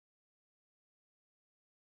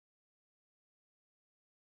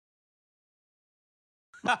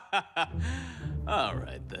All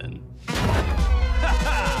right, then.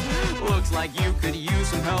 Looks like you could use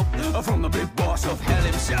some help from the big boss of hell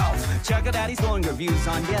himself. Check out Daddy's glowing reviews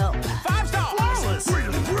on Yelp. 5 stars! Flawless!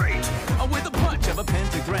 Really great! With the punch of a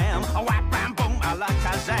pentagram. A whap, bam, boom, a la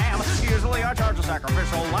Kazam. Usually I charge a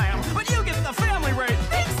sacrificial lamb, but you get the family rate.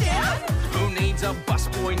 Thanks, Dad! Who needs a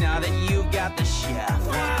busboy now that you got the chef?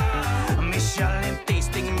 Michelin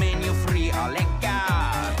tasting menu free, a la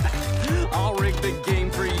carte. I'll rig the game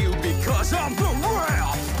for you because I'm the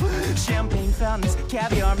ref. Champagne fountains,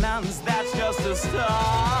 caviar mountains, that's just a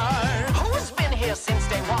start. Who's been here since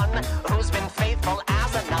day one? Who's been faithful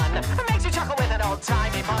as a nun? Makes you chuckle with an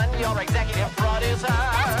old-timey pun. Your executive producer.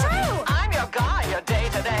 That's true. I'm your guy, your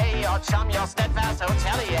day-to-day, your chum, your steadfast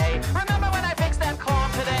hotelier. Remember when I fixed that corn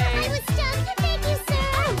today? I was stunned. Thank you, sir.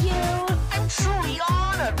 Oh, you. I'm truly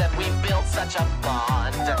honored that we built such a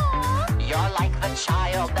bond. Aww. You're like the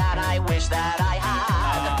child that I wish that I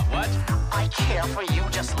had. What? I care for you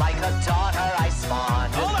just like a daughter I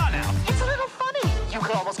spawned. Hold on now. It's a little funny. You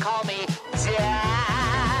could almost call me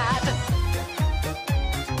Dad.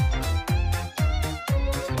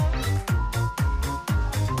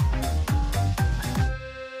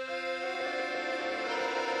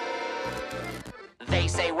 They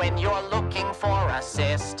say when you're looking for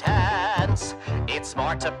assistance, it's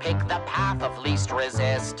smart to pick the path of least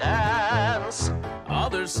resistance.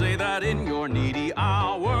 Others say that in your needy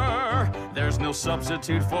hour, there's no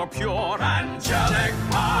substitute for pure angelic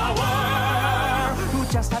power. Who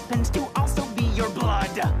just happens to also be your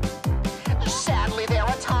blood.